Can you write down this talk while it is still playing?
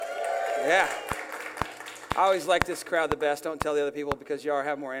Yeah. I always like this crowd the best. Don't tell the other people because y'all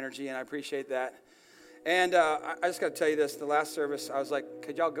have more energy, and I appreciate that. And I just got to tell you this. The last service, I was like,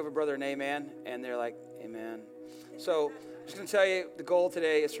 could y'all give a brother an amen? And they're like, amen. So I'm just going to tell you, the goal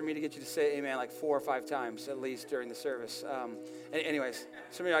today is for me to get you to say amen like 4 or 5 times at least during the service. Anyways,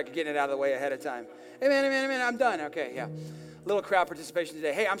 some of you are getting it out of the way ahead of time. Amen, amen, amen. I'm done. Okay, yeah. Little crowd participation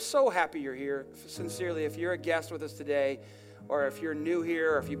today. Hey, I'm so happy you're here. Sincerely, if you're a guest with us today, or if you're new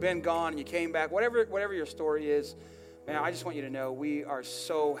here, or if you've been gone and you came back, whatever your story is, man, I just want you to know we are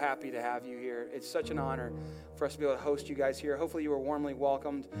so happy to have you here. It's such an honor for us to be able to host you guys here. Hopefully you were warmly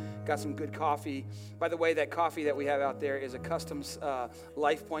welcomed, got some good coffee. By the way, that coffee that we have out there is a custom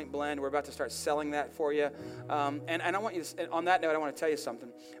Life Point blend. We're about to start selling that for you. And I want you to, on that note, I want to tell you something.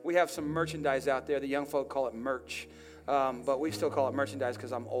 We have some merchandise out there. The young folk call it merch. But we still call it merchandise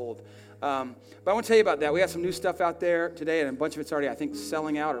because I'm old. But I want to tell you about that. We got some new stuff out there today, and a bunch of it's already, I think,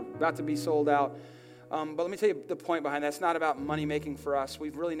 selling out or about to be sold out. But let me tell you the point behind that. It's not about money making for us.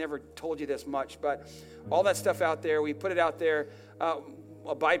 We've really never told you this much, but all that stuff out there, we put it out there.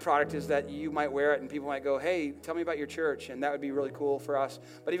 A byproduct is that you might wear it and people might go, hey, tell me about your church, and that would be really cool for us.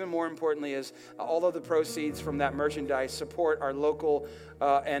 But even more importantly is all of the proceeds from that merchandise support our local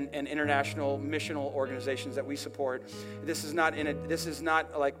and international missional organizations that we support. This is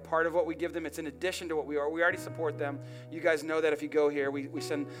not like part of what we give them. It's in addition to what we are. We already support them. You guys know that if you go here, we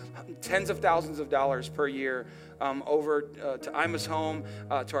send tens of thousands of dollars per year over to Imus Home,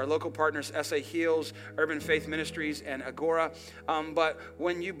 to our local partners, SA Heals, Urban Faith Ministries, and Agora. But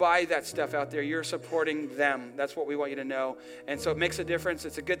when you buy that stuff out there, you're supporting them. That's what we want you to know. And so it makes a difference.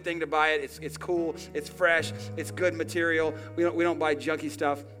 It's a good thing to buy it. It's cool. It's fresh. It's good material. We don't buy junky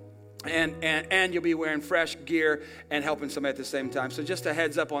stuff. And you'll be wearing fresh gear and helping somebody at the same time. So just a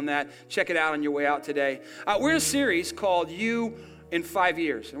heads up on that. Check it out on your way out today. We're in a series called You in 5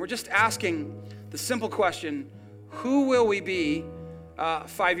 Years. And we're just asking the simple question, who will we be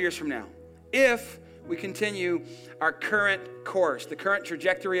 5 years from now? If we continue our current course, the current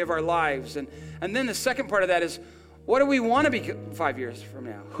trajectory of our lives. And then the second part of that is, what do we want to be 5 years from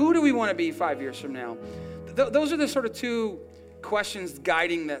now? Who do we want to be 5 years from now? Those are the sort of two questions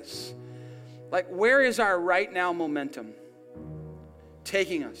guiding this. Like, where is our right now momentum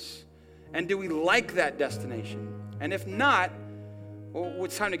taking us? And do we like that destination? And if not, well,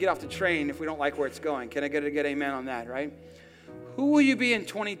 it's time to get off the train if we don't like where it's going. Can I get a good amen on that, right? Who will you be in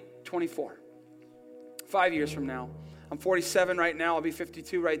 2024? 5 years from now. I'm 47 right now. I'll be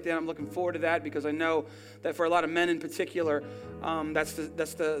 52 right then. I'm looking forward to that because I know that for a lot of men in particular, that's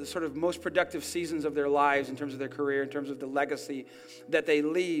the sort of most productive seasons of their lives in terms of their career, in terms of the legacy that they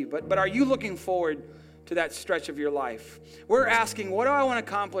leave. But are you looking forward to that stretch of your life? We're asking, what do I want to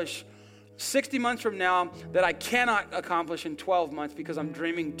accomplish 60 months from now that I cannot accomplish in 12 months because I'm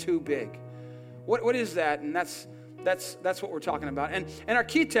dreaming too big? What is that? And that's what we're talking about. And our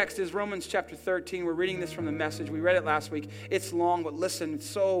key text is Romans chapter 13. We're reading this from the Message. We read it last week. It's long, but listen, it's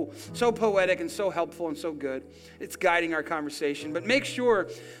so poetic and so helpful and so good. It's guiding our conversation. But make sure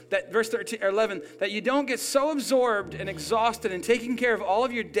that verse 13 or 11, that you don't get so absorbed and exhausted in taking care of all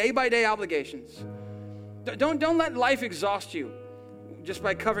of your day-by-day obligations. Don't let life exhaust you just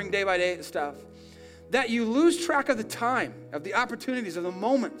by covering day-by-day stuff. That you lose track of the time, of the opportunities, of the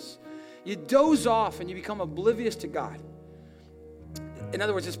moments. You doze off and you become oblivious to God. In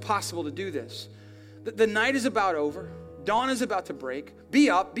other words, it's possible to do this. The night is about over. Dawn is about to break. Be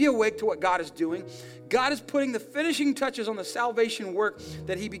up. Be awake to what God is doing. God is putting the finishing touches on the salvation work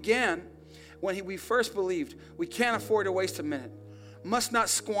that he began when we first believed. We can't afford to waste a minute. Must not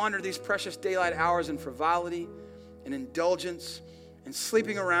squander these precious daylight hours in frivolity and indulgence and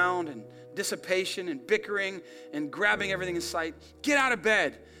sleeping around and dissipation and bickering and grabbing everything in sight. Get out of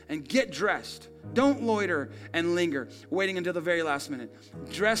bed and get dressed. Don't loiter and linger, waiting until the very last minute.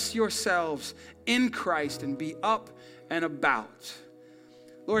 Dress yourselves in Christ and be up and about.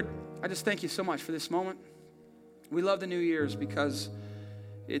 Lord, I just thank you so much for this moment. We love the New Year's because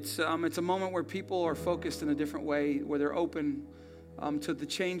it's a moment where people are focused in a different way, where they're open to the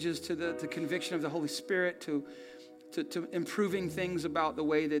changes, to the conviction of the Holy Spirit, to improving things about the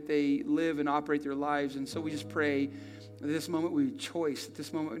way that they live and operate their lives. And so we just pray that this moment would be choice, that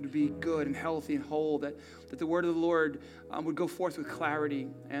this moment would be good and healthy and whole, that the word of the Lord would go forth with clarity,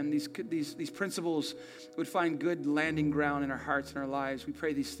 and these principles would find good landing ground in our hearts and our lives. We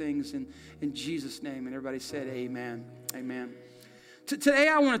pray these things in Jesus' name. And everybody said amen. Amen. Today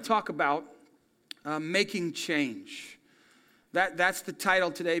I want to talk about making change. That's the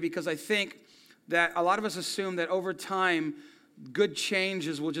title today, because I think that a lot of us assume that over time good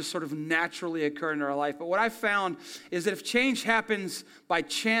changes will just sort of naturally occur in our life. But what I've found is that if change happens by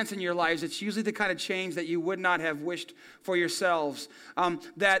chance in your lives, it's usually the kind of change that you would not have wished for yourselves.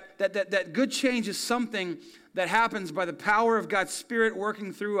 That good change is something that happens by the power of God's Spirit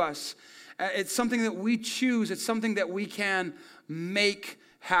working through us. It's something that we choose. It's something that we can make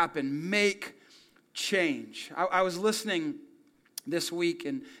happen, make change. I was listening this week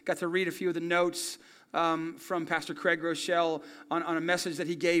and got to read a few of the notes from Pastor Craig Rochelle on a message that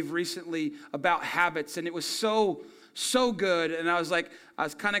he gave recently about habits. And it was so good. And I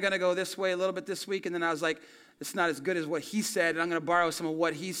was kind of going to go this way a little bit this week. And then I was like, it's not as good as what he said. And I'm going to borrow some of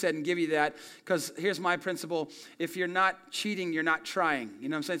what he said and give you that. Because here's my principle. If you're not cheating, you're not trying. You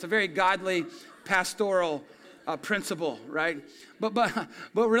know what I'm saying? It's a very godly, pastoral principle, right? But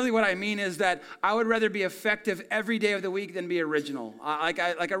really what I mean is that I would rather be effective every day of the week than be original.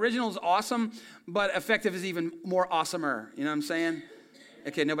 Like original is awesome, but effective is even more awesomer. You know what I'm saying?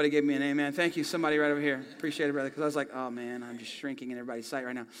 Okay, nobody gave me an amen. Thank you, somebody right over here. Appreciate it, brother, because I was like, oh man, I'm just shrinking in everybody's sight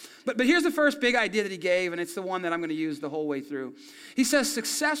right now. But here's the first big idea that he gave, and it's the one that I'm going to use the whole way through. He says,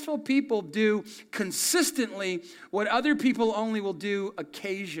 successful people do consistently what other people only will do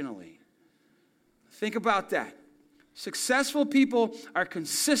occasionally. Think about that. Successful people are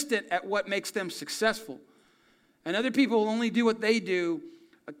consistent at what makes them successful. And other people will only do what they do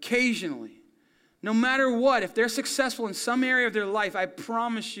occasionally. No matter what, if they're successful in some area of their life, I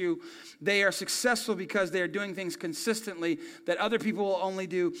promise you they are successful because they are doing things consistently that other people will only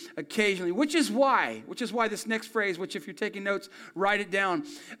do occasionally. Which is why this next phrase, which if you're taking notes, write it down.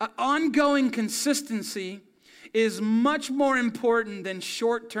 Ongoing consistency is much more important than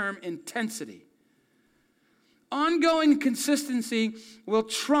short-term intensity. Ongoing consistency will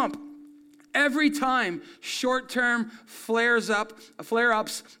trump every time short-term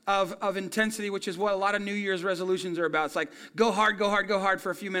flare-ups of intensity, which is what a lot of New Year's resolutions are about. It's like go hard for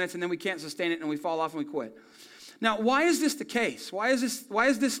a few minutes, and then we can't sustain it, and we fall off and we quit. Now, why is this the case? Why is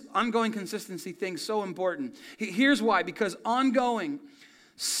this ongoing consistency thing so important? Here's why. Because ongoing,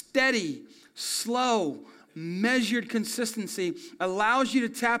 steady, slow, measured consistency allows you to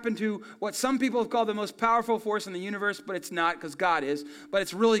tap into what some people have called the most powerful force in the universe, but it's not, because God is, but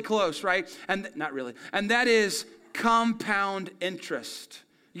it's really close, right? And not really. And that is compound interest.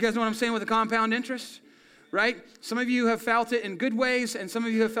 You guys know what I'm saying with the compound interest? Right? Some of you have felt it in good ways, and some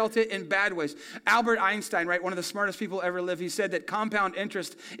of you have felt it in bad ways. Albert Einstein, right, one of the smartest people ever lived, he said that compound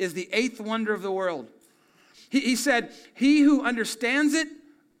interest is the eighth wonder of the world. He said, he who understands it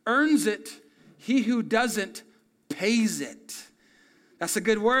earns it. He who doesn't pays it. That's a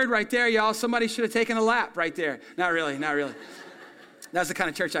good word right there, y'all. Somebody should have taken a lap right there. Not really. That's the kind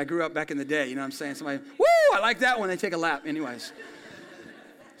of church I grew up back in the day. You know what I'm saying? Somebody, woo, I like that when they take a lap. Anyways.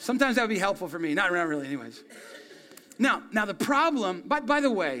 Sometimes that would be helpful for me. Not really, anyways. Now the problem, by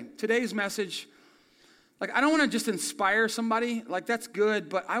the way, today's message, like I don't want to just inspire somebody. Like that's good,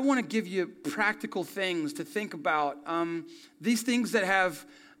 but I want to give you practical things to think about. These things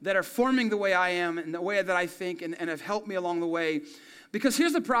that are forming the way I am and the way that I think and have helped me along the way. Because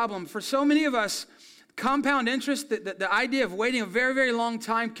here's the problem. For so many of us, compound interest, the idea of waiting a very, very long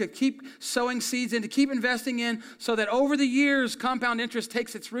time to keep sowing seeds in, to keep investing in, so that over the years, compound interest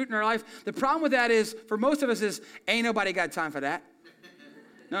takes its root in our life. The problem with that is, for most of us, is ain't nobody got time for that.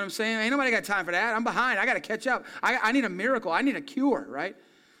 Know what I'm saying? Ain't nobody got time for that. I'm behind. I got to catch up. I need a miracle. I need a cure, right?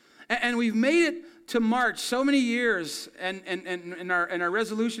 And we've made it to March so many years, and our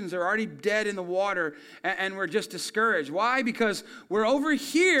resolutions are already dead in the water, and we're just discouraged. Why? Because we're over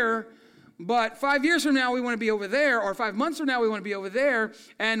here, but 5 years from now we want to be over there, or 5 months from now we want to be over there,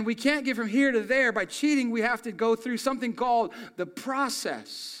 and we can't get from here to there by cheating. We have to go through something called the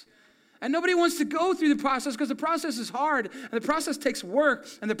process. And nobody wants to go through the process because the process is hard, and the process takes work,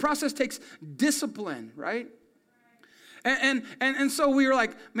 and the process takes discipline, right? And so we were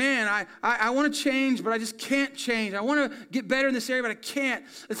like, man, I want to change, but I just can't change. I want to get better in this area, but I can't.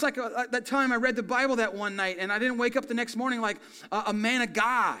 It's like that time I read the Bible that one night, and I didn't wake up the next morning like a man of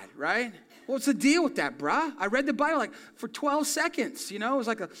God, right? What's the deal with that, bruh? I read the Bible like for 12 seconds, you know? It was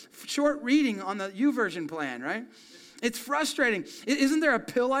like a short reading on the YouVersion plan, right? It's frustrating. Isn't there a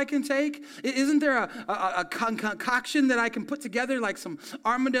pill I can take? Isn't there a concoction that I can put together, like some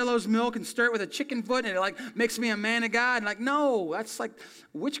armadillo's milk and stir it with a chicken foot, and it like makes me a man of God? And like, no, that's like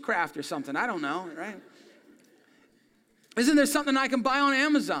witchcraft or something. I don't know, right? Isn't there something I can buy on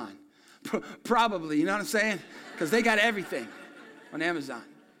Amazon? Probably, you know what I'm saying? Because they got everything on Amazon,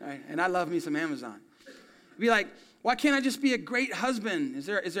 right? And I love me some Amazon. Be like, why can't I just be a great husband? Is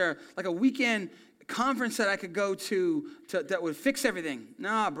there like a weekend conference that I could go to that would fix everything?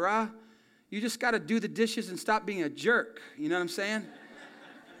 Nah, bruh. You just got to do the dishes and stop being a jerk. You know what I'm saying?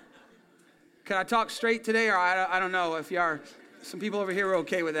 Can I talk straight today? Or I don't know if you are. Some people over here are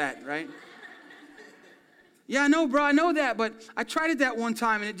okay with that, right? Yeah, I know, bro. I know that. But I tried it that one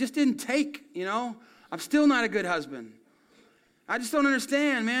time and it just didn't take, you know. I'm still not a good husband. I just don't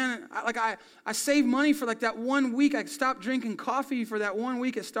understand, man. I saved money for like that 1 week. I stopped drinking coffee for that 1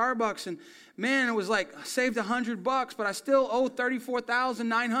 week at Starbucks. And man, it was like I saved $100, but I still owe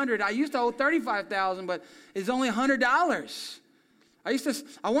 $34,900. I used to owe $35,000, but it's only $100.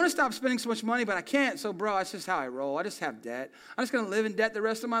 I want to stop spending so much money, but I can't. So, bro, that's just how I roll. I just have debt. I'm just going to live in debt the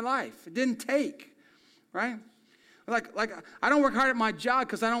rest of my life. It didn't take, right? Like I don't work hard at my job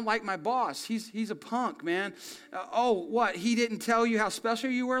because I don't like my boss. He's a punk, man. What? He didn't tell you how special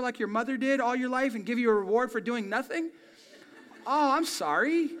you were like your mother did all your life and give you a reward for doing nothing? Oh, I'm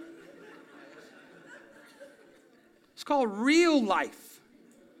sorry. It's called real life.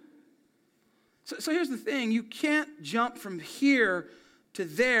 So here's the thing. You can't jump from here to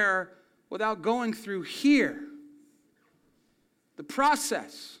there without going through here. The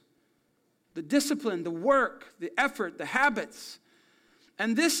process, the discipline, the work, the effort, the habits.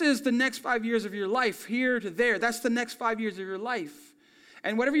 And this is the next 5 years of your life, here to there. That's the next 5 years of your life.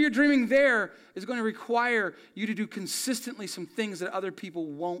 And whatever you're dreaming there is going to require you to do consistently some things that other people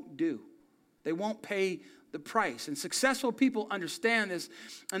won't do. They won't pay the price. And successful people understand this,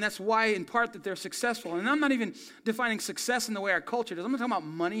 and that's why, in part, that they're successful. And I'm not even defining success in the way our culture does. I'm not talking about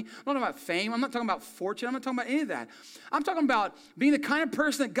money. I'm not talking about fame. I'm not talking about fortune. I'm not talking about any of that. I'm talking about being the kind of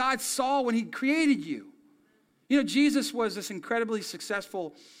person that God saw when he created you. You know, Jesus was this incredibly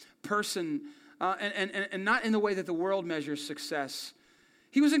successful person, and not in the way that the world measures success.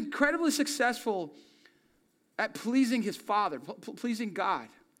 He was incredibly successful at pleasing his Father, pleasing God.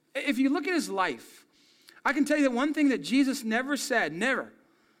 If you look at his life, I can tell you that one thing that Jesus never said, never,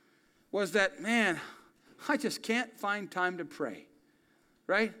 was that, man, I just can't find time to pray,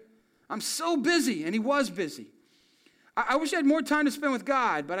 right? I'm so busy, and he was busy. I wish I had more time to spend with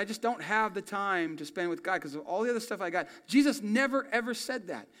God, but I just don't have the time to spend with God because of all the other stuff I got. Jesus never, ever said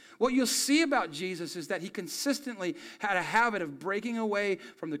that. What you'll see about Jesus is that he consistently had a habit of breaking away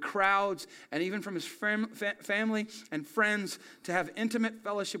from the crowds and even from his family and friends to have intimate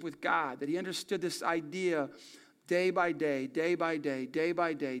fellowship with God, that he understood this idea day by day, day by day, day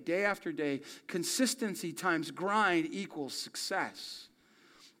by day, day after day. Consistency times grind equals success.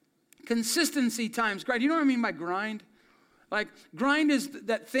 Consistency times grind. You know what I mean by grind? Like, grind is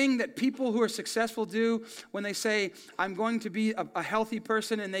that thing that people who are successful do when they say, I'm going to be a healthy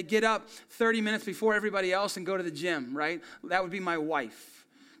person, and they get up 30 minutes before everybody else and go to the gym, right? That would be my wife.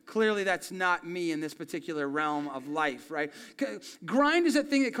 Clearly, that's not me in this particular realm of life, right? Grind is that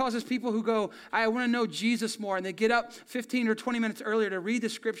thing that causes people who go, I want to know Jesus more, and they get up 15 or 20 minutes earlier to read the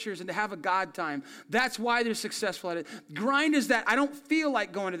scriptures and to have a God time. That's why they're successful at it. Grind is that I don't feel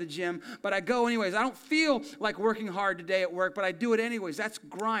like going to the gym, but I go anyways. I don't feel like working hard today at work, but I do it anyways. That's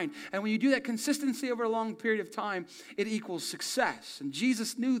grind. And when you do that consistency over a long period of time, it equals success. And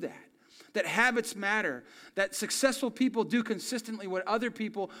Jesus knew that habits matter, that successful people do consistently what other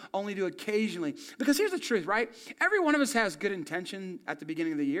people only do occasionally. Because here's the truth, right? Every one of us has good intention at the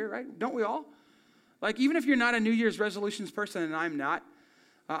beginning of the year, right? Don't we all? Like, even if you're not a New Year's resolutions person, and I'm not,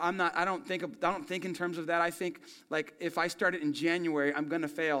 I don't think in terms of that. I think, like, if I start it in January, I'm going to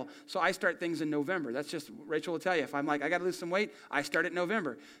fail. So I start things in November. That's just, Rachel will tell you. If I'm like, I got to lose some weight, I start it in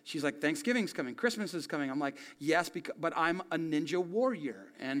November. She's like, Thanksgiving's coming. Christmas is coming. I'm like, yes, but I'm a ninja warrior.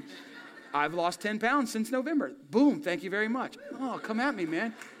 And I've lost 10 pounds since November. Boom, thank you very much. Oh, come at me,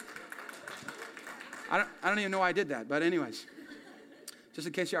 man. I don't even know why I did that, but anyways, just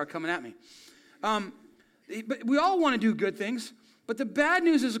in case you are coming at me. But we all want to do good things, but the bad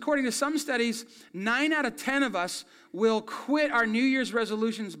news is, according to some studies, 9 out of 10 of us will quit our New Year's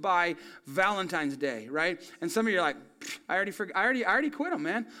resolutions by Valentine's Day, right? And some of you are like, I already quit them,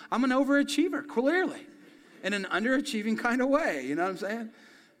 man. I'm an overachiever, clearly, in an underachieving kind of way. You know what I'm saying,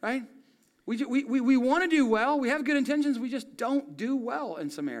 right? We want to do well. We have good intentions. We just don't do well in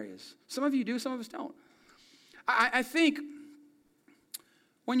some areas. Some of you do, some of us don't. I think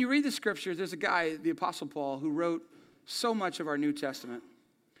when you read the scriptures, there's a guy, the Apostle Paul, who wrote so much of our New Testament.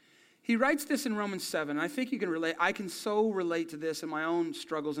 He writes this in Romans 7. And I think you can relate. I can so relate to this in my own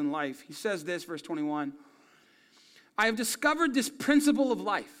struggles in life. He says this, verse 21. I have discovered this principle of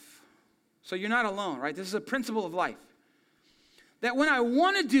life. So you're not alone, right? This is a principle of life. That when I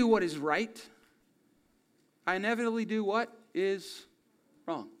want to do what is right, I inevitably do what is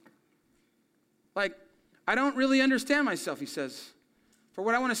wrong. Like, I don't really understand myself, he says. For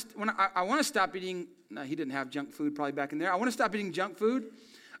what I want to stop eating, no, he didn't have junk food probably back in there. I want to stop eating junk food.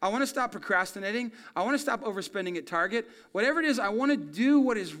 I want to stop procrastinating. I want to stop overspending at Target. Whatever it is, I want to do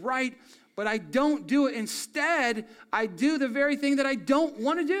what is right, but I don't do it. Instead, I do the very thing that I don't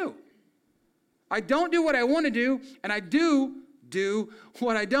want to do. I don't do what I want to do, and I do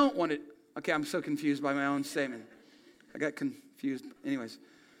what I don't want to. Okay, I'm so confused by my own statement. I got confused. Anyways,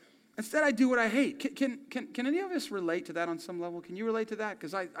 instead I do what I hate. Can any of us relate to that on some level? Can you relate to that?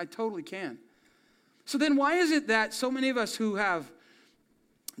 Because I totally can. So then why is it that so many of us who have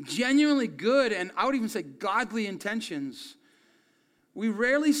genuinely good and I would even say godly intentions, we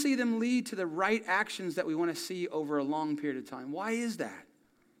rarely see them lead to the right actions that we want to see over a long period of time? Why is that?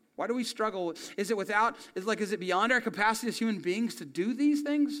 Why do we struggle? Is it beyond our capacity as human beings to do these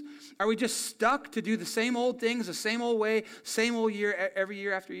things? Are we just stuck to do the same old things, the same old way, same old year, every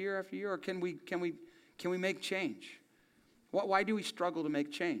year after year after year? Or can we make change? Why do we struggle to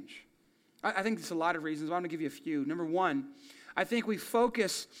make change? I think there's a lot of reasons. I'm going to give you a few. Number one, I think we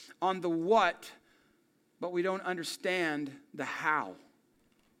focus on the what, but we don't understand the how.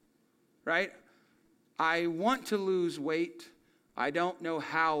 Right? I want to lose weight. I don't know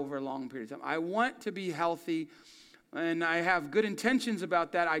how over a long period of time. I want to be healthy, and I have good intentions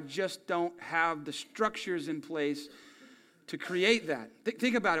about that. I just don't have the structures in place to create that.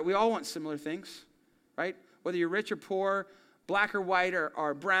 Think about it. We all want similar things, right? Whether you're rich or poor, black or white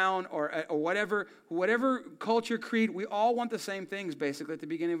or brown or whatever culture, creed, we all want the same things basically at the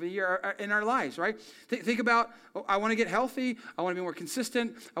beginning of the year in our lives, right? Think about, I want to get healthy, I want to be more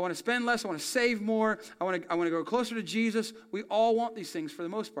consistent, I want to spend less, I want to save more, I want to go closer to Jesus. We all want these things for the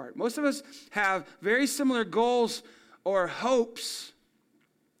most part. Most of us have very similar goals or hopes,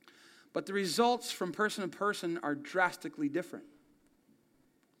 but the results from person to person are drastically different.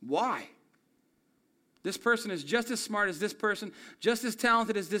 Why? This person is just as smart as this person, just as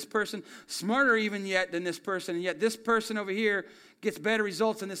talented as this person, smarter even yet than this person, and yet this person over here gets better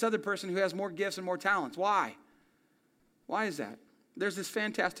results than this other person who has more gifts and more talents. Why? Why is that? There's this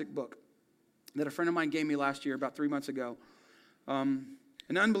fantastic book that a friend of mine gave me last year, about 3 months ago. An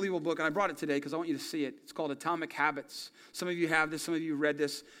unbelievable book, and I brought it today because I want you to see it. It's called Atomic Habits. Some of you have this, some of you read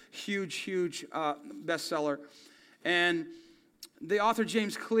this. Huge bestseller. And the author,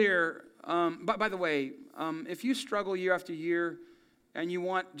 James Clear, by the way, if you struggle year after year and you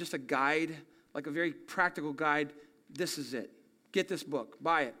want just a guide, like a very practical guide, this is it. Get this book.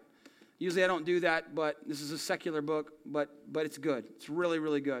 Buy it. Usually I don't do that, but this is a secular book, but it's good. It's really,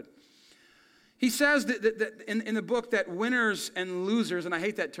 really good. He says that in the book that winners and losers, and I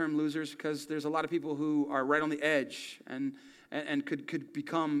hate that term losers because there's a lot of people who are right on the edge and could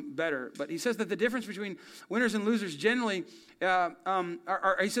become better. But he says that the difference between winners and losers generally,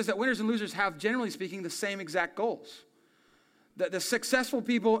 he says that winners and losers have, generally speaking, the same exact goals. The successful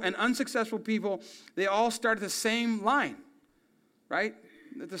people and unsuccessful people, they all start at the same line, right?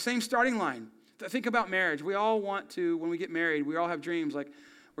 At the same starting line. Think about marriage. We all want to, when we get married, we all have dreams like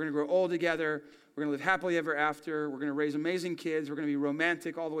we're going to grow old together. We're going to live happily ever after. We're going to raise amazing kids. We're going to be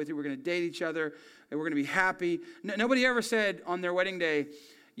romantic all the way through. We're going to date each other. And we're going to be happy. Nobody ever said on their wedding day,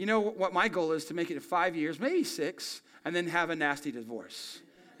 you know what my goal is, to make it to 5 years, maybe 6, and then have a nasty divorce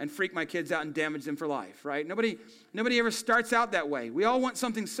and freak my kids out and damage them for life, right? Nobody ever starts out that way. We all want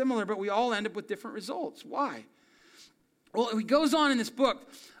something similar, but we all end up with different results. Why? Well, he goes on in this book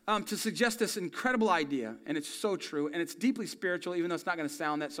to suggest this incredible idea, and it's so true, and it's deeply spiritual, even though it's not going to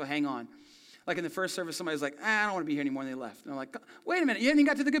sound that, so hang on. Like in the first service, somebody's like, I don't want to be here anymore, and they left. And I'm like, wait a minute, you haven't even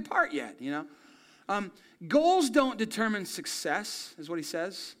got to the good part yet, you know? Goals don't determine success, is what he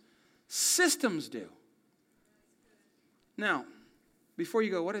says. Systems do. Now, before you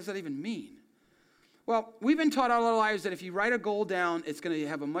go, what does that even mean? Well, we've been taught all our lives that if you write a goal down, it's going to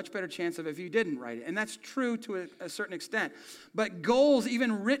have a much better chance of if you didn't write it. And that's true to a certain extent. But goals,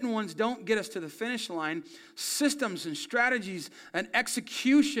 even written ones, don't get us to the finish line. Systems and strategies and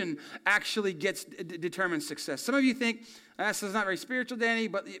execution actually determines success. Some of you think, this is not very spiritual, Danny,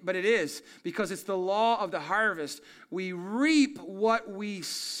 but it is, because it's the law of the harvest. We reap what we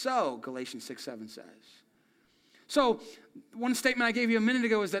sow, Galatians 6:7 says. So one statement I gave you a minute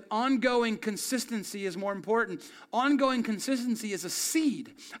ago is that ongoing consistency is more important. Ongoing consistency is a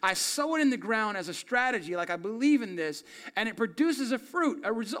seed. I sow it in the ground as a strategy, like I believe in this, and it produces a fruit,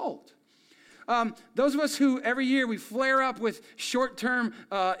 a result. Those of us who every year we flare up with short-term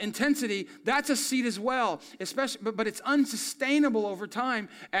intensity, that's a seed as well, especially, but it's unsustainable over time,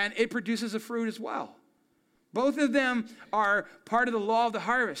 and it produces a fruit as well. Both of them are part of the law of the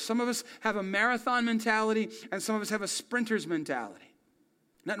harvest. Some of us have a marathon mentality, and some of us have a sprinter's mentality.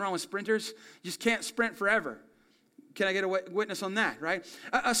 Nothing wrong with sprinters. You just can't sprint forever. Can I get a witness on that, right?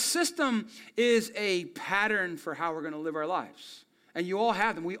 A system is a pattern for how we're going to live our lives. And you all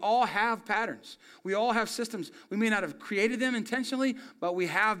have them. We all have patterns. We all have systems. We may not have created them intentionally, but we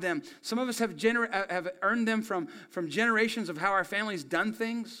have them. Some of us have earned them from generations of how our family's done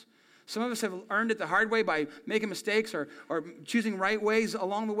things. Some of us have earned it the hard way by making mistakes or choosing right ways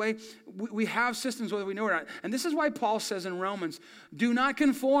along the way. We have systems whether we know it or not. And this is why Paul says in Romans, do not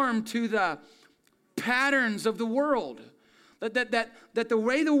conform to the patterns of the world. That the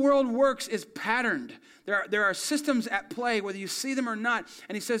way the world works is patterned. There are systems at play, whether you see them or not.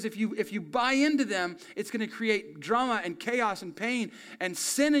 And he says if you buy into them, it's going to create drama and chaos and pain and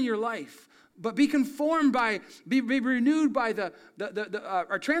sin in your life. But be conformed be renewed by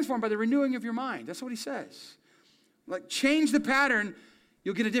or transformed by the renewing of your mind. That's what he says. Like, change the pattern,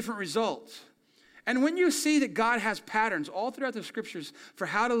 you'll get a different result. And when you see that God has patterns all throughout the scriptures for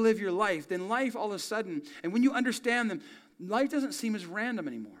how to live your life, then life all of a sudden, and when you understand them, life doesn't seem as random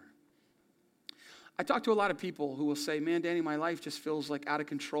anymore. I talk to a lot of people who will say, man, Danny, my life just feels like out of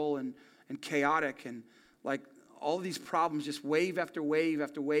control and chaotic, and like all of these problems, just wave after wave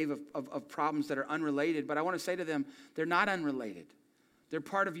after wave of problems that are unrelated. But I want to say to them, they're not unrelated. They're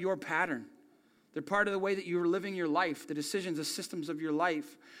part of your pattern. They're part of the way that you're living your life, the decisions, the systems of your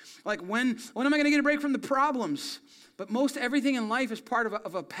life. Like, when am I going to get a break from the problems? But most everything in life is part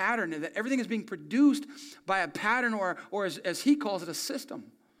of a pattern, and that everything is being produced by a pattern or as he calls it, a system.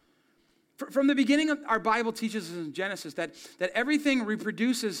 From the beginning, our Bible teaches us in Genesis that everything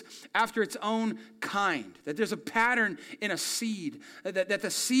reproduces after its own kind, that there's a pattern in a seed, that the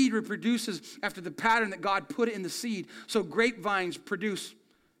seed reproduces after the pattern that God put in the seed. So grapevines produce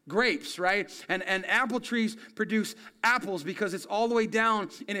grapes, right? And apple trees produce apples because it's all the way down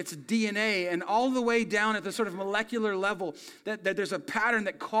in its DNA and all the way down at the sort of molecular level that there's a pattern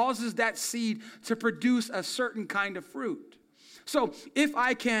that causes that seed to produce a certain kind of fruit. So if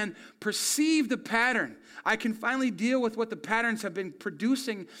I can perceive the pattern, I can finally deal with what the patterns have been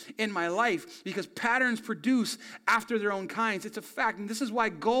producing in my life, because patterns produce after their own kinds. It's a fact, and this is why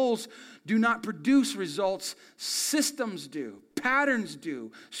goals do not produce results. Systems do, patterns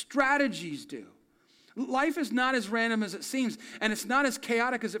do, strategies do. Life is not as random as it seems, and it's not as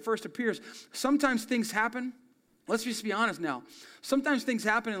chaotic as it first appears. Sometimes things happen. Let's just be honest now. Sometimes things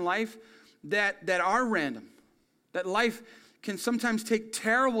happen in life that are random, that life can sometimes take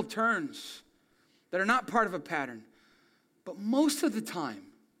terrible turns that are not part of a pattern. But most of the time,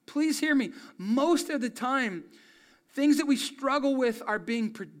 please hear me, most of the time, things that we struggle with are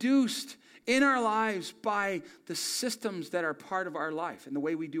being produced in our lives by the systems that are part of our life and the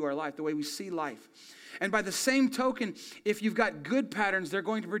way we do our life, the way we see life. And by the same token, if you've got good patterns, they're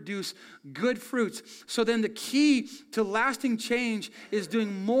going to produce good fruits. So then the key to lasting change is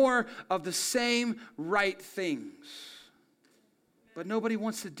doing more of the same right things. But nobody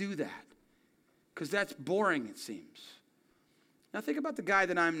wants to do that because that's boring, it seems. Now think about the guy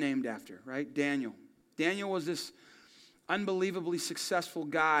that I'm named after, right? Daniel. Daniel was this unbelievably successful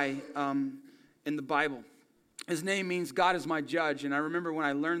guy in the Bible. His name means God is my judge. And I remember when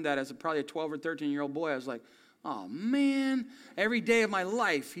I learned that as probably a 12 or 13-year-old boy, I was like, oh man, every day of my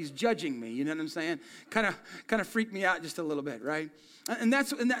life he's judging me. You know what I'm saying? Kind of freaked me out just a little bit, right?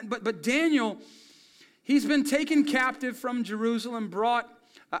 But Daniel, he's been taken captive from Jerusalem, brought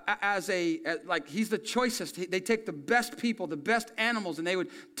he's the choicest. They take the best people, the best animals, and they would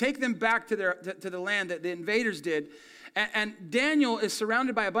take them back to the land that the invaders did. And Daniel is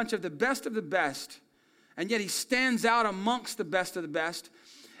surrounded by a bunch of the best, and yet he stands out amongst the best of the best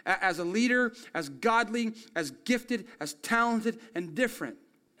as a leader, as godly, as gifted, as talented, and different.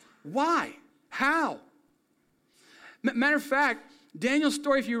 Why? How? Matter of fact, Daniel's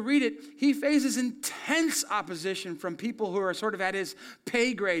story, if you read it, he faces intense opposition from people who are sort of at his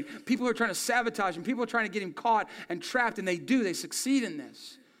pay grade, people who are trying to sabotage him, people who are trying to get him caught and trapped, and they succeed in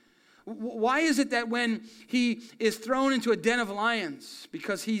this. Why is it that when he is thrown into a den of lions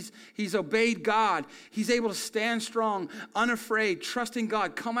because he's obeyed God, he's able to stand strong, unafraid, trusting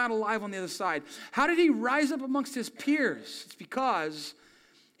God, come out alive on the other side? How did he rise up amongst his peers? It's because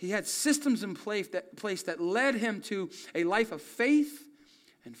he had systems in place that led him to a life of faith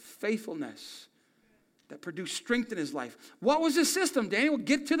and faithfulness that produced strength in his life. What was the system, Daniel?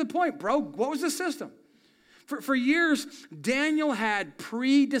 Get to the point, bro. What was the system? For years, Daniel had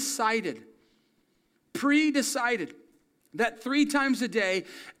pre-decided that 3 times a day,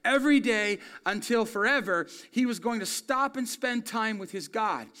 every day until forever, he was going to stop and spend time with his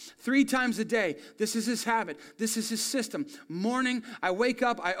God 3 times a day. This is his habit. This is his system. Morning, I wake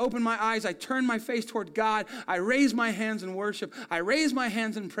up, I open my eyes, I turn my face toward God, I raise my hands in worship, I raise my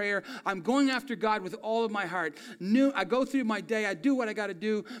hands in prayer. I'm going after God with all of my heart. I go through my day, I do what I got to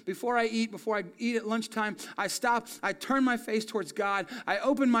do. Before I eat at lunchtime, I stop, I turn my face towards God, I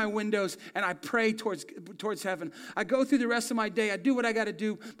open my windows, and I pray towards heaven. I go through the rest of my day, I do what I got to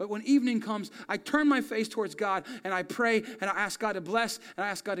do, but when evening comes, I turn my face towards God, and I pray, and I ask God to bless, and I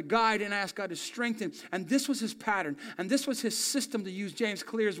ask God to guide, and I ask God to strengthen. And this was his pattern, and this was his system, to use James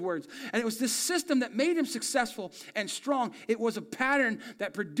Clear's words. And it was this system that made him successful and strong. It was a pattern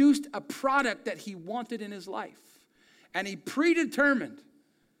that produced a product that he wanted in his life. And he predetermined,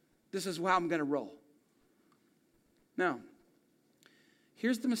 this is how I'm going to roll. Now,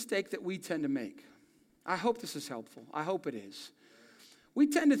 here's the mistake that we tend to make. I hope this is helpful. I hope it is. We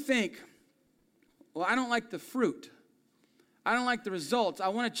tend to think, well, I don't like the fruit. I don't like the results. I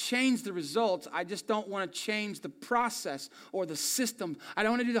want to change the results. I just don't want to change the process or the system. I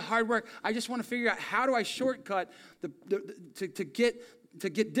don't want to do the hard work. I just want to figure out how do I shortcut to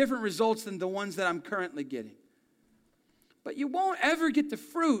get different results than the ones that I'm currently getting. But you won't ever get the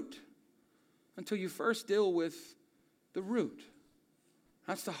fruit until you first deal with the root.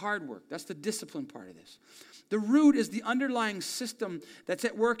 That's the hard work. That's the discipline part of this. The root is the underlying system that's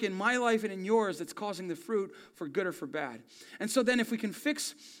at work in my life and in yours that's causing the fruit for good or for bad. And so then if we can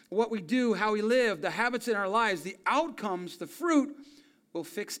fix what we do, how we live, the habits in our lives, the outcomes, the fruit will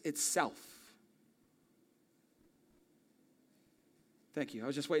fix itself. Thank you. I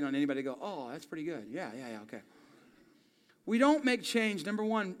was just waiting on anybody to go, oh, that's pretty good. Yeah, okay. We don't make change. Number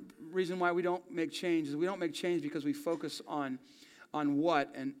one reason why we don't make change is we don't make change because we focus on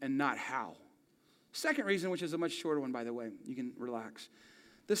what and not how. Second reason, which is a much shorter one, by the way, you can relax.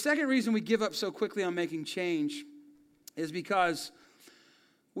 The second reason we give up so quickly on making change is because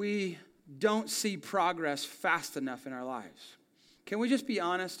we don't see progress fast enough in our lives. Can we just be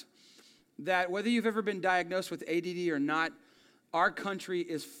honest that whether you've ever been diagnosed with ADD or not, our country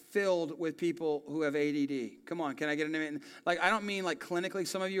is filled with people who have ADD. Come on, can I get a name? Like, I don't mean like clinically.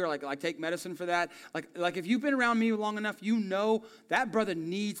 Some of you are like take medicine for that. Like if you've been around me long enough, you know that brother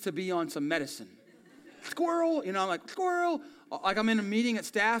needs to be on some medicine. Squirrel, I'm like, squirrel. Like I'm in a meeting at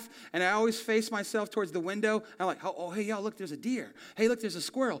staff, and I always face myself towards the window. I'm like, oh, hey, y'all, look, there's a deer. Hey, look, there's a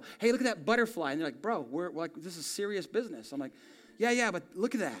squirrel. Hey, look at that butterfly. And they're like, bro, we're like, this is serious business. I'm like, yeah, but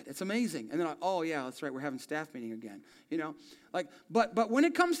look at that. It's amazing. And they're like, oh, yeah, that's right. We're having staff meeting again. But when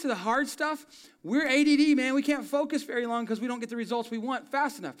it comes to the hard stuff, we're ADD, man. We can't focus very long because we don't get the results we want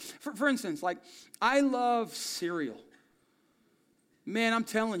fast enough. For instance, I love cereal. Man, I'm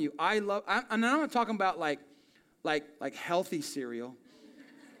telling you, I'm not talking about like healthy cereal.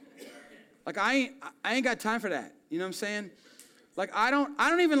 I ain't got time for that. You know what I'm saying? I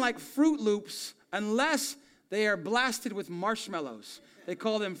don't even like Fruit Loops unless they are blasted with marshmallows. They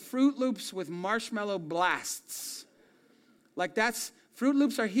call them Fruit Loops with marshmallow blasts. Fruit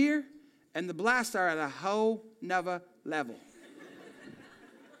Loops are here, and the blasts are at a whole nother level.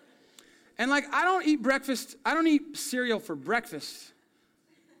 And I don't eat cereal for breakfast.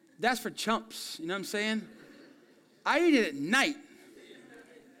 That's for chumps, you know what I'm saying? I eat it at night,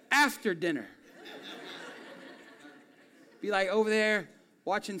 after dinner. Be over there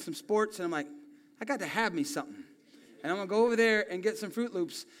watching some sports, and I'm like, I got to have me something. And I'm going to go over there and get some Fruit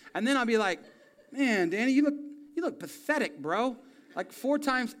Loops. And then I'll be like, man, Danny, you look pathetic, bro.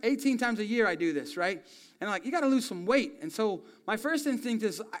 18 times a year I do this, right? And I'm like, you got to lose some weight. And so my first instinct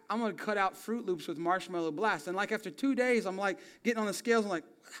is I'm going to cut out Fruit Loops with marshmallow blast. And after 2 days, I'm getting on the scales. I'm like,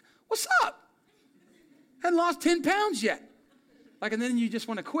 what's up? I hadn't lost 10 pounds yet. And then you just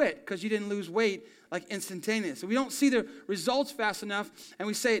want to quit because you didn't lose weight instantaneously. We don't see the results fast enough, and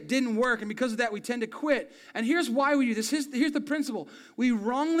we say it didn't work, and because of that, we tend to quit. And here's why we do this. Here's the principle. We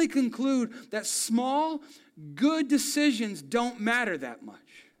wrongly conclude that small, good decisions don't matter that much.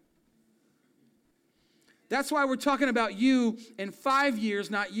 That's why we're talking about you in 5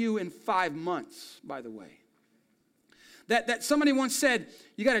 years, not you in 5 months, by the way. That somebody once said,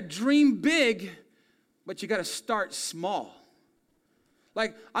 you got to dream big, but you got to start small.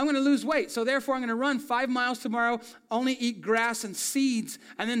 I'm going to lose weight, so therefore I'm going to run 5 miles tomorrow, only eat grass and seeds,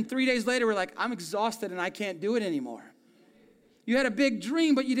 and then 3 days later we're like, I'm exhausted and I can't do it anymore. You had a big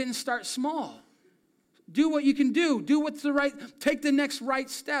dream, but you didn't start small. Do what you can do. Do what's take the next right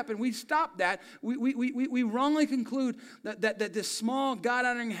step. And we stop that. We wrongly conclude that this small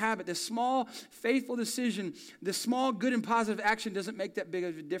God-honoring habit, this small faithful decision, this small good and positive action doesn't make that big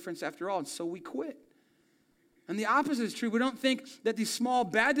of a difference after all. And so we quit. And the opposite is true. We don't think that these small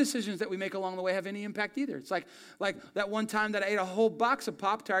bad decisions that we make along the way have any impact either. It's like that one time that I ate a whole box of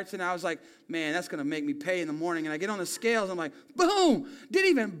Pop-Tarts and I was like, man, that's going to make me pay in the morning. And I get on the scales, I'm like, boom, didn't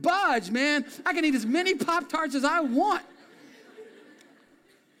even budge, man. I can eat as many Pop-Tarts as I want.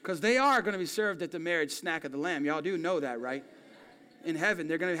 Because they are going to be served at the marriage snack of the Lamb. Y'all do know that, right? In heaven,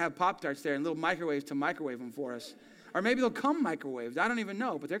 they're going to have Pop-Tarts there and little microwaves to microwave them for us. Or maybe they'll come microwaved. I don't even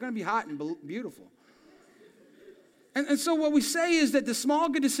know, but they're going to be hot and beautiful. And so what we say is that the small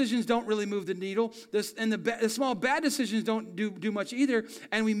good decisions don't really move the needle, and the small bad decisions don't do much either,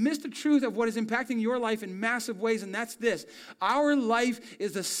 and we miss the truth of what is impacting your life in massive ways, and that's this. Our life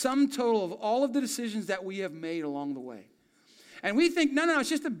is the sum total of all of the decisions that we have made along the way. And we think, no, it's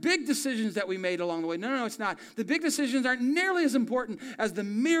just the big decisions that we made along the way. No, it's not. The big decisions aren't nearly as important as the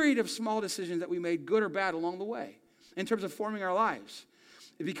myriad of small decisions that we made, good or bad, along the way, in terms of forming our lives,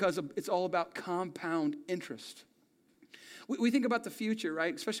 because it's all about compound interest. We think about the future,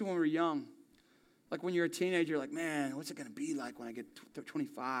 right? Especially when we're young. Like when you're a teenager, you're like, man, what's it going to be like when I get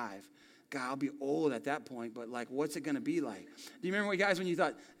 25? God, I'll be old at that point, but like, what's it going to be like? Do you remember, guys, when you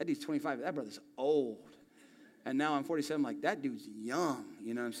thought, that dude's 25, that brother's old? And now I'm 47, like, that dude's young.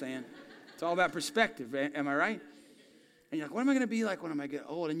 You know what I'm saying? It's all about perspective, am I right? And you're like, what am I going to be like when I get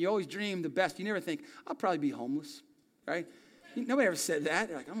old? And you always dream the best. You never think, I'll probably be homeless, right? Nobody ever said that.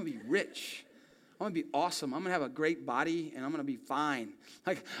 They're like, I'm going to be rich. I'm going to be awesome. I'm going to have a great body, and I'm going to be fine.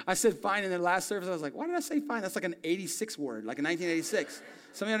 Like, I said fine in the last service. I was like, why did I say fine? That's like an 86 word, like in 1986.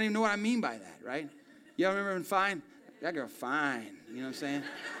 Some of you don't even know what I mean by that, right? You all remember fine? That girl fine. You know what I'm saying?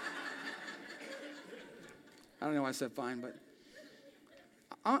 I don't know why I said fine, but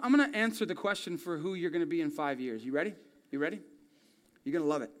I'm going to answer the question for who you're going to be in 5 years. You ready? You ready? You're going to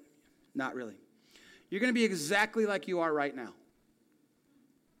love it. Not really. You're going to be exactly like you are right now.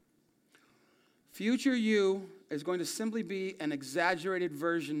 Future you is going to simply be an exaggerated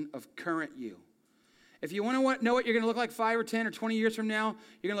version of current you. If you want to know what you're going to look like 5 or 10 or 20 years from now,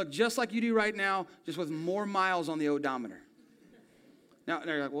 you're going to look just like you do right now, just with more miles on the odometer. Now,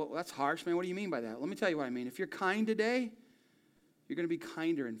 they're like, well, that's harsh, man. What do you mean by that? Let me tell you what I mean. If you're kind today, you're going to be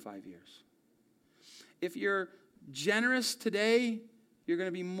kinder in 5 years. If you're generous today, you're going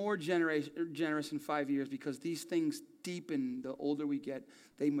to be more generous in 5 years, because these things deepen the older we get.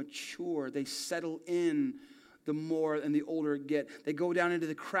 They mature. They settle in the more and the older it get. They go down into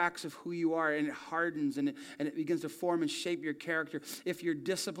the cracks of who you are, and it hardens, and it begins to form and shape your character. If you're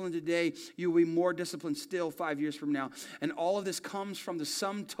disciplined today, you will be more disciplined still 5 years from now. And all of this comes from the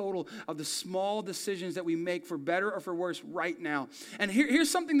sum total of the small decisions that we make, for better or for worse, right now. And here's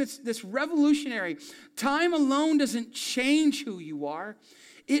something that's revolutionary. Time alone doesn't change who you are.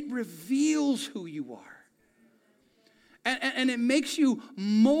 It reveals who you are. And it makes you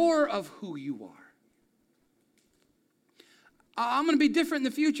more of who you are. I'm going to be different in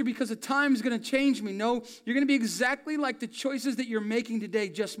the future because the time is going to change me. No, you're going to be exactly like the choices that you're making today,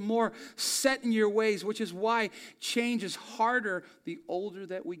 just more set in your ways, which is why change is harder the older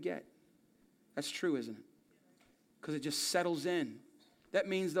that we get. That's true, isn't it? Because it just settles in. That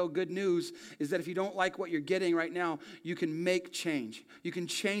means, though, good news is that if you don't like what you're getting right now, you can make change. You can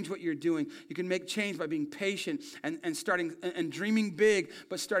change what you're doing. You can make change by being patient and starting and dreaming big,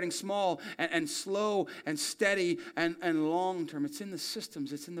 but starting small and slow and steady and long term. It's in the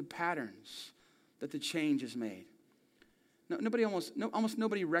systems. It's in the patterns that the change is made. Almost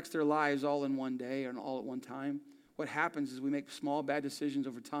nobody wrecks their lives all in one day or all at one time. What happens is we make small, bad decisions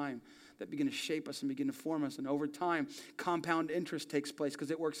over time that begin to shape us and begin to form us. And over time, compound interest takes place because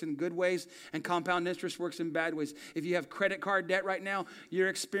it works in good ways, and compound interest works in bad ways. If you have credit card debt right now, you're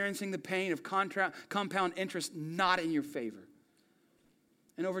experiencing the pain of compound interest not in your favor.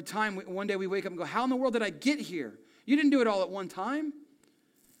 And over time, one day we wake up and go, how in the world did I get here? You didn't do it all at one time.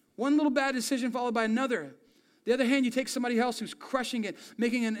 One little bad decision followed by another. The other hand, you take somebody else who's crushing it,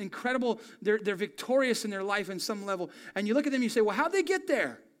 making an incredible, they're victorious in their life in some level, and you look at them and you say, well, how'd they get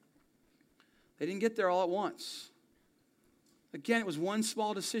there? They didn't get there all at once. Again, it was one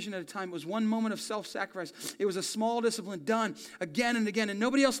small decision at a time. It was one moment of self-sacrifice. It was a small discipline done again and again. And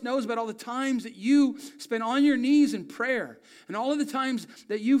nobody else knows about all the times that you spent on your knees in prayer, and all of the times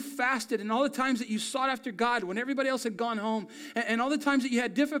that you fasted, and all the times that you sought after God when everybody else had gone home, and all the times that you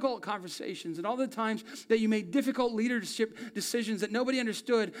had difficult conversations, and all the times that you made difficult leadership decisions that nobody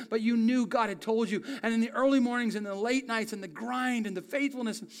understood, but you knew God had told you. And in the early mornings and the late nights and the grind and the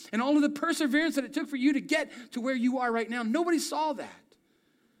faithfulness and all of the perseverance that it took for you to get to where you are right now, nobody saw that.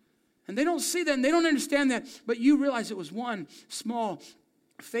 And they don't see that, and they don't understand that, but you realize it was one small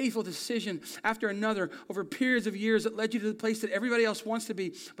faithful decision after another over periods of years that led you to the place that everybody else wants to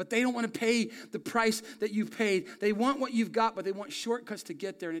be, but they don't want to pay the price that you've paid. They want what you've got, but they want shortcuts to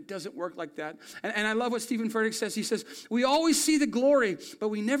get there, and it doesn't work like that. And I love what Stephen Furtick says. He says, we always see the glory, but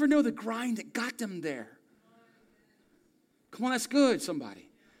we never know the grind that got them there. Come on, that's good, somebody.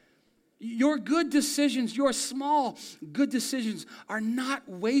 Your good decisions, your small good decisions are not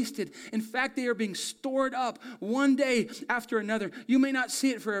wasted. In fact, they are being stored up one day after another. You may not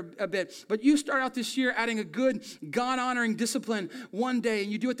see it for a bit, but you start out this year adding a good, God-honoring discipline one day,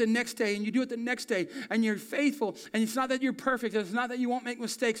 and you do it the next day, and you do it the next day, and you're faithful. And it's not that you're perfect. It's not that you won't make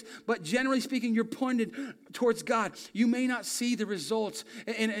mistakes, but generally speaking, you're pointed towards God. You may not see the results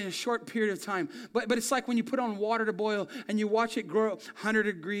in a short period of time, but it's like when you put on water to boil, and you watch it grow 100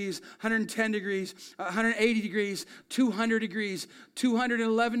 degrees, 110 degrees, 180 degrees, 200 degrees,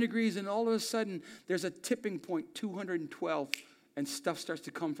 211 degrees, and all of a sudden there's a tipping point, 212, and stuff starts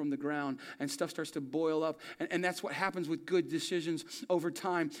to come from the ground, and stuff starts to boil up, and that's what happens with good decisions over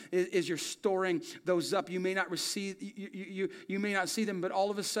time, is you're storing those up. You may not receive, you may not see them, but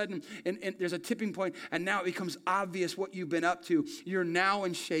all of a sudden, and there's a tipping point, and now it becomes obvious what you've been up to. You're now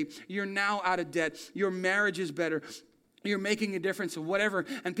in shape. You're now out of debt. Your marriage is better. You're making a difference or whatever,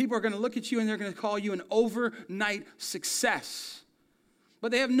 and people are going to look at you and they're going to call you an overnight success. But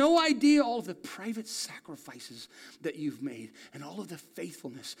they have no idea all of the private sacrifices that you've made, and all of the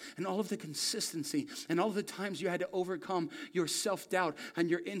faithfulness, and all of the consistency, and all of the times you had to overcome your self-doubt and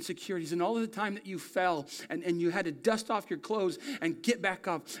your insecurities, and all of the time that you fell and you had to dust off your clothes and get back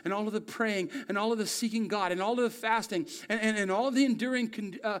up, and all of the praying, and all of the seeking God, and all of the fasting, and all of the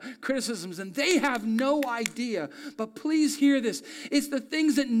enduring criticisms, and they have no idea. But please hear this. It's the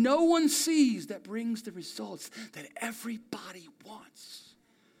things that no one sees that brings the results that everybody wants.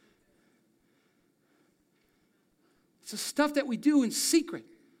 It's the stuff that we do in secret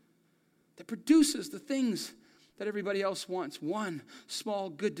that produces the things that everybody else wants. One small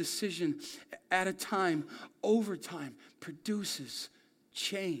good decision at a time, over time, produces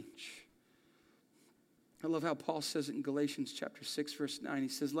change. I love how Paul says it in Galatians chapter 6, verse 9. He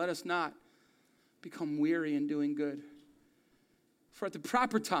says, let us not become weary in doing good. For at the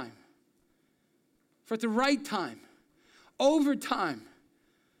proper time, for at the right time, over time,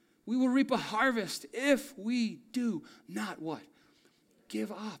 we will reap a harvest if we do not what?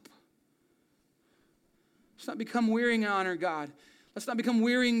 Give up. Let's not become weary and honor God. Let's not become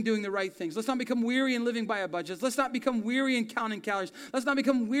weary in doing the right things. Let's not become weary in living by a budget. Let's not become weary in counting calories. Let's not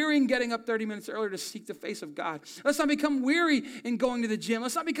become weary in getting up 30 minutes earlier to seek the face of God. Let's not become weary in going to the gym.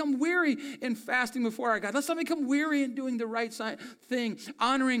 Let's not become weary in fasting before our God. Let's not become weary in doing the right thing,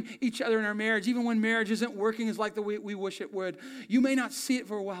 honoring each other in our marriage, even when marriage isn't working as like the way we wish it would. You may not see it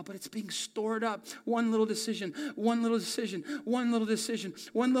for a while, but it's being stored up. One little decision, one little decision, one little decision,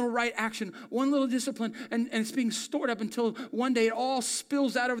 one little right action, one little discipline, and it's being stored up until one day it all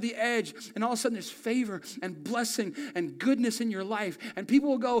spills out over the edge, and all of a sudden there's favor and blessing and goodness in your life, and people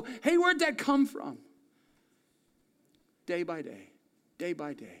will go, hey, where'd that come from? Day by day, day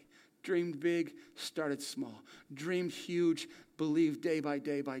by day. Dreamed big, started small. Dreamed huge, believed day by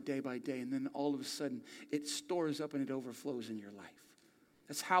day by day by day, and then all of a sudden it stores up and it overflows in your life.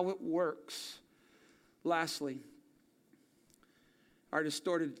 That's how it works. Lastly, our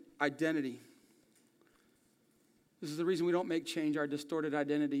distorted identity. This is the reason we don't make change. Our distorted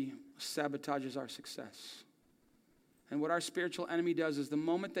identity sabotages our success. And what our spiritual enemy does is the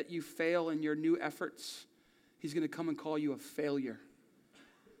moment that you fail in your new efforts, he's going to come and call you a failure.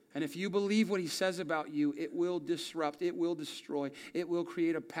 And if you believe what he says about you, it will disrupt, it will destroy, it will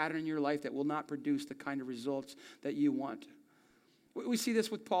create a pattern in your life that will not produce the kind of results that you want. We see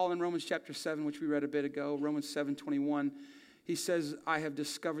this with Paul in Romans chapter 7, which we read a bit ago, Romans 7:21. He says, I have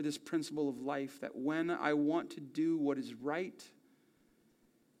discovered this principle of life, that when I want to do what is right,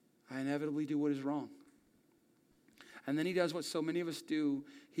 I inevitably do what is wrong. And then he does what so many of us do.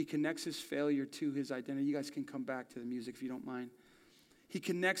 He connects his failure to his identity. You guys can come back to the music if you don't mind. He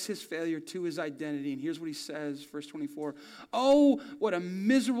connects his failure to his identity. And here's what he says, verse 24. Oh, what a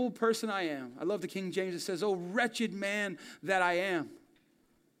miserable person I am. I love the King James. It says, oh, wretched man that I am.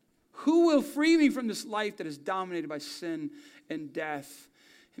 Who will free me from this life that is dominated by sin and death?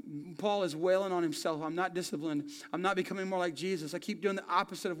 Paul is wailing on himself. I'm not disciplined. I'm not becoming more like Jesus. I keep doing the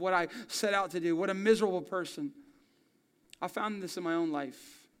opposite of what I set out to do. What a miserable person. I found this in my own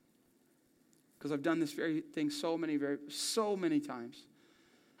life because I've done this very thing so many times.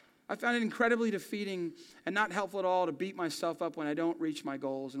 I found it incredibly defeating and not helpful at all to beat myself up when I don't reach my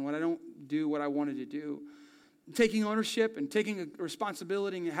goals and when I don't do what I wanted to do. Taking ownership and taking a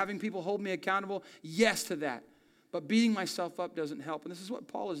responsibility and having people hold me accountable, yes to that. But beating myself up doesn't help. And this is what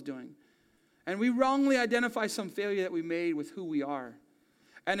Paul is doing. And we wrongly identify some failure that we made with who we are.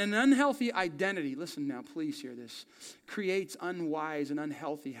 And an unhealthy identity, listen now, please hear this, creates unwise and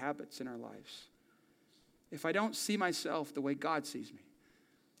unhealthy habits in our lives. If I don't see myself the way God sees me,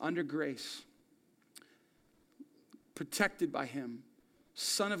 under grace, protected by him,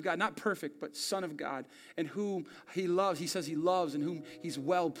 Son of God, not perfect, but Son of God, and whom he loves, he says he loves, and whom he's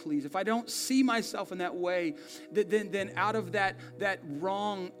well pleased. If I don't see myself in that way, then out of that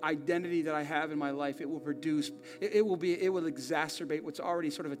wrong identity that I have in my life, it will produce, it will exacerbate what's already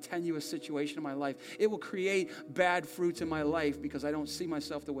sort of a tenuous situation in my life. It will create bad fruits in my life because I don't see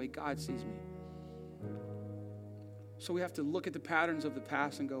myself the way God sees me. So we have to look at the patterns of the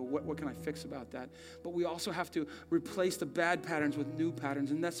past and go, what can I fix about that? But we also have to replace the bad patterns with new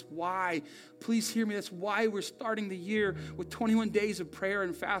patterns. And that's why, please hear me, that's why we're starting the year with 21 days of prayer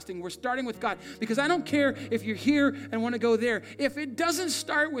and fasting. We're starting with God. Because I don't care if you're here and want to go there. If it doesn't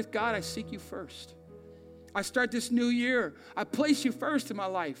start with God, I seek you first. I start this new year. I place you first in my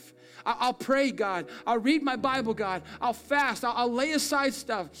life. I'll pray, God. I'll read my Bible, God. I'll fast. I'll lay aside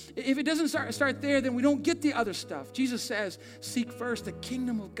stuff. If it doesn't start there, then we don't get the other stuff. Jesus says, seek first the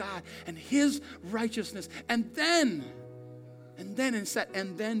kingdom of God and his righteousness. And then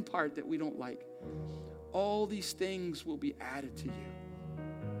part that we don't like. All these things will be added to you.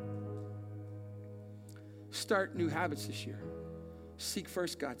 Start new habits this year. Seek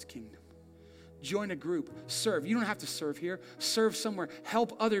first God's kingdom. Join a group. Serve. You don't have to serve here. Serve somewhere.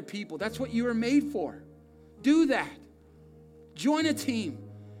 Help other people. That's what you were made for. Do that. Join a team.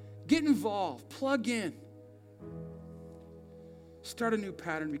 Get involved. Plug in. Start a new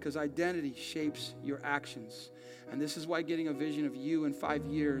pattern because identity shapes your actions. And this is why getting a vision of you in 5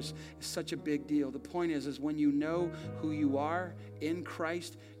 years is such a big deal. The point is when you know who you are in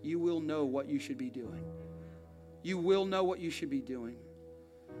Christ, you will know what you should be doing. You will know what you should be doing.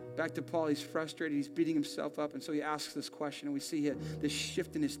 Back to Paul, he's frustrated, he's beating himself up, and so he asks this question, and we see here this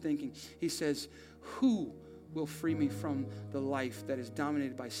shift in his thinking. He says, who will free me from the life that is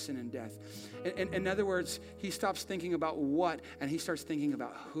dominated by sin and death? In other words, he stops thinking about what, and he starts thinking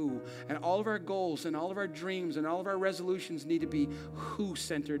about who. And all of our goals and all of our dreams and all of our resolutions need to be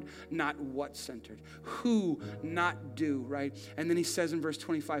who-centered, not what-centered. Who, not do, right? And then he says in verse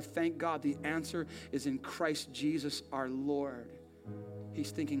 25, thank God the answer is in Christ Jesus our Lord.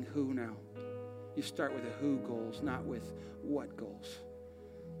 He's thinking who now. You start with the who goals, not with what goals.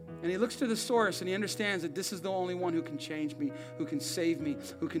 And he looks to the source and he understands that this is the only one who can change me, who can save me,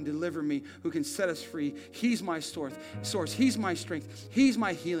 who can deliver me, who can set us free. He's my source. He's my strength. He's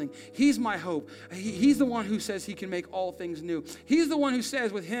my healing. He's my hope. He's the one who says he can make all things new. He's the one who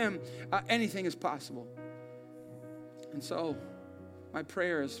says with him, anything is possible. And so my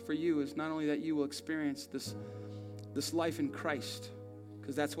prayer is for you is not only that you will experience this life in Christ,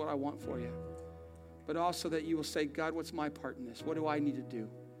 because that's what I want for you, but also that you will say, God, what's my part in this? What do I need to do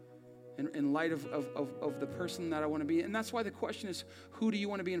in light of the person that I want to be? And that's why the question is, who do you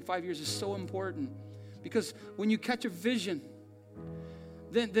want to be in 5 years is so important. Because when you catch a vision,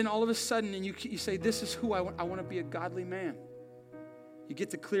 then all of a sudden, and you say, this is who I want to be a godly man. You get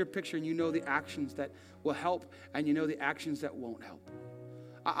the clear picture and you know the actions that will help and you know the actions that won't help.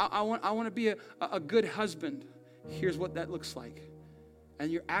 I want to be a good husband. Here's what that looks like.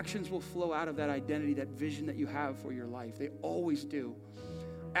 And your actions will flow out of that identity, that vision that you have for your life. They always do.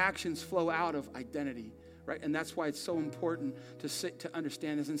 Actions flow out of identity, right? And that's why it's so important to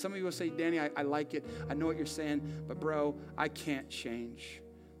understand this. And some of you will say, Danny, I like it. I know what you're saying, but bro, I can't change.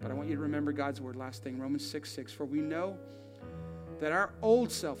 But I want you to remember God's word. Last thing, Romans 6:6. For we know that our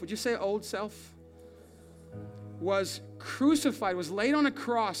old self, would you say old self? Was crucified, was laid on a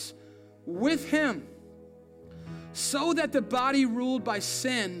cross with him, so that the body ruled by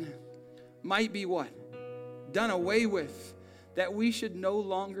sin might be what? Done away with. That we should no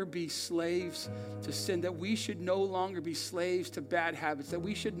longer be slaves to sin. That we should no longer be slaves to bad habits. That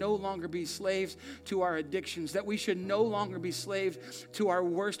we should no longer be slaves to our addictions. That we should no longer be slaves to our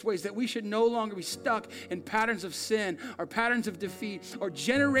worst ways. That we should no longer be stuck in patterns of sin or patterns of defeat or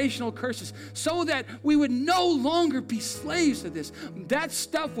generational curses. So that we would no longer be slaves to this. That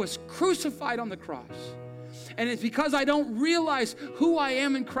stuff was crucified on the cross. And it's because I don't realize who I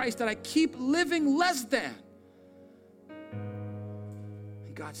am in Christ that I keep living less than.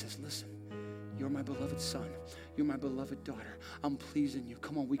 And God says, listen, you're my beloved son. You're my beloved daughter. I'm pleasing you.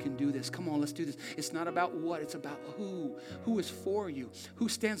 Come on, we can do this. Come on, let's do this. It's not about what, it's about who. Who is for you? Who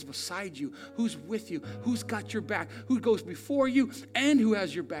stands beside you? Who's with you? Who's got your back? Who goes before you and who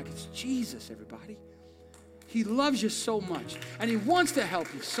has your back? It's Jesus, everybody. He loves you so much and he wants to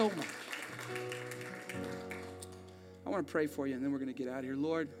help you so much. want to pray for you, and then we're going to get out of here.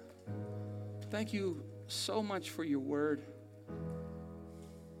 Lord, thank you so much for your word.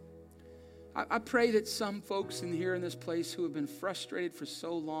 I pray that some folks in here in this place who have been frustrated for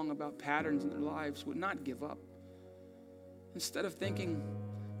so long about patterns in their lives would not give up. Instead of thinking,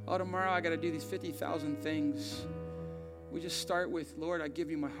 oh, tomorrow I got to do these 50,000 things, we just start with, Lord, I give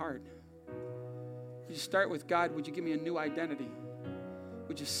you my heart. We just start with, God, would you give me a new identity?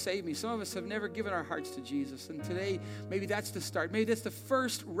 Would you save me? Some of us have never given our hearts to Jesus, and today, maybe that's the start. Maybe that's the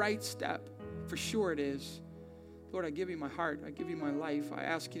first right step. For sure it is. Lord, I give you my heart. I give you my life. I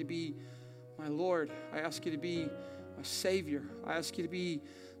ask you to be my Lord. I ask you to be my Savior. I ask you to be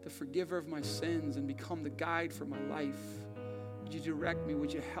the forgiver of my sins and become the guide for my life. Would you direct me?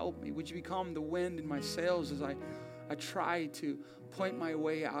 Would you help me? Would you become the wind in my sails as I try to point my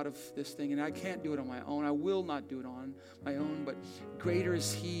way out of this thing? And I can't do it on my own. I will not do it on my own, but greater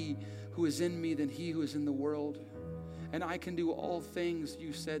is he who is in me than he who is in the world. And I can do all things,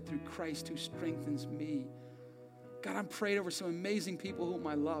 you said, through Christ who strengthens me. God, I'm praying over some amazing people whom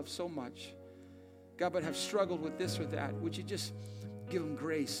I love so much. God, but have struggled with this or that. Would you just give them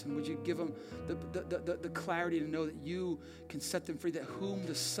grace, and would you give them the clarity to know that you can set them free, that whom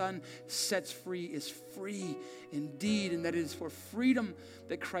the Son sets free is free indeed, and that it is for freedom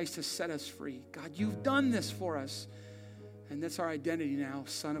that Christ has set us free. God, you've done this for us, and that's our identity now,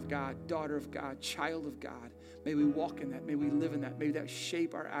 son of God, daughter of God, child of God. May we walk in that. May we live in that. May that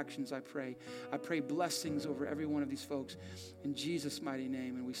shape our actions, I pray. I pray blessings over every one of these folks in Jesus' mighty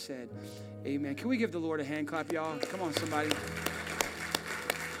name. And we said, amen. Can we give the Lord a hand clap, y'all? Come on, somebody.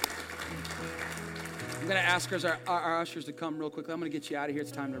 I'm going to ask our ushers to come real quickly. I'm going to get you out of here.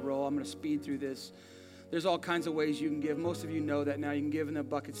 It's time to roll. I'm going to speed through this. There's all kinds of ways you can give. Most of you know that now. You can give in the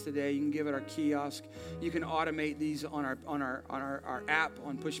buckets today. You can give at our kiosk. You can automate these on our app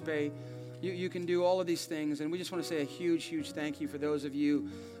on PushPay. You can do all of these things, and we just want to say a huge, huge thank you for those of you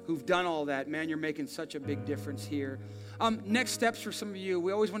who've done all that. Man, you're making such a big difference here. Next steps for some of you,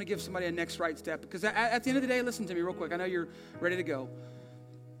 we always want to give somebody a next right step, because at the end of the day, listen to me real quick. I know you're ready to go.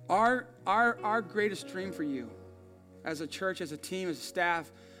 Our greatest dream for you as a church, as a team, as a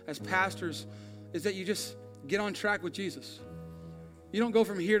staff, as pastors, is that you just get on track with Jesus. You don't go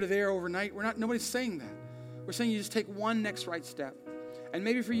from here to there overnight. Nobody's saying that. We're saying you just take one next right step. And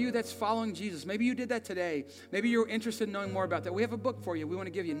maybe for you, that's following Jesus. Maybe you did that today. Maybe you're interested in knowing more about that. We have a book for you. We want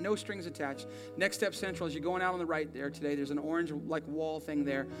to give you, no strings attached. Next Step Central, as you're going out on the right there today, there's an orange wall thing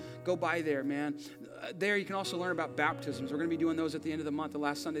there. Go by there, man. There you can also learn about baptisms. We're going to be doing those at the end of the month, the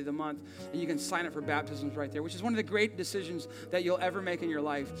last Sunday of the month. And you can sign up for baptisms right there, which is one of the great decisions that you'll ever make in your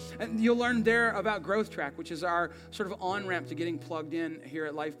life. And you'll learn there about Growth Track, which is our sort of on-ramp to getting plugged in here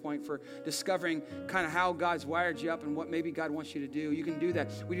at LifePoint for discovering kind of how God's wired you up and what maybe God wants you to do. You can do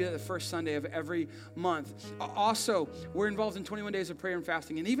that. We do that the first Sunday of every month. Also, we're involved in 21 days of prayer and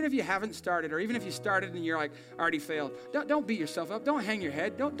fasting. And even if you haven't started, or even if you started and you're like, already failed, don't beat yourself up. Don't hang your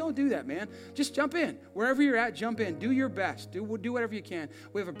head. Don't do that, man. Just jump in. Wherever you're at, jump in. Do your best. Do whatever you can.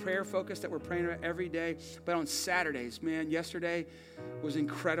 We have a prayer focus that we're praying about every day. But on Saturdays, man, yesterday was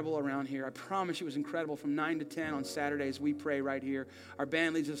incredible around here. I promise you it was incredible. From 9 to 10 on Saturdays, we pray right here. Our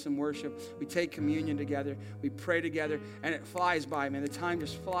band leads us in worship. We take communion together. We pray together. And it flies by, man. The time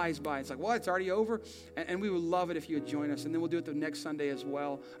just flies by. It's like, what? It's already over? And we would love it if you would join us. And then we'll do it the next Sunday as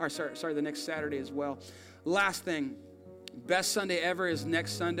well. The next Saturday as well. Last thing. Best Sunday ever is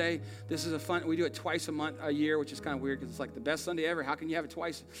next Sunday. This is we do it twice a year, which is kind of weird because it's like the best Sunday ever. How can you have it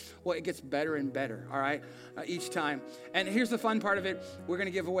twice? Well, it gets better and better, all right, each time. And here's the fun part of it. We're going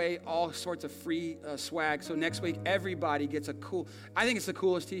to give away all sorts of free swag. So next week, everybody gets I think it's the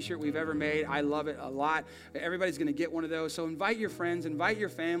coolest t-shirt we've ever made. I love it a lot. Everybody's going to get one of those. So invite your friends, invite your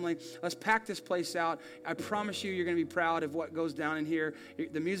family. Let's pack this place out. I promise you're going to be proud of what goes down in here.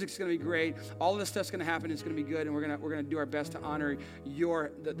 The music's going to be great. All of this stuff's going to happen. It's going to be good, and we're going to do our best to honor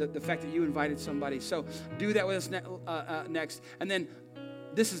the fact that you invited somebody. So do that with us next. And then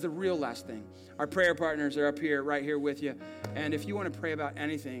this is the real last thing. Our prayer partners are up here, right here with you. And if you want to pray about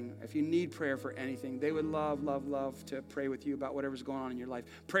anything, if you need prayer for anything, they would love, love, love to pray with you about whatever's going on in your life.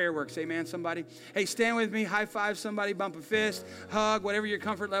 Prayer works. Amen, somebody? Hey, stand with me. High five somebody. Bump a fist. Hug. Whatever your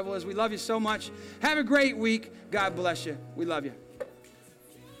comfort level is. We love you so much. Have a great week. God bless you. We love you.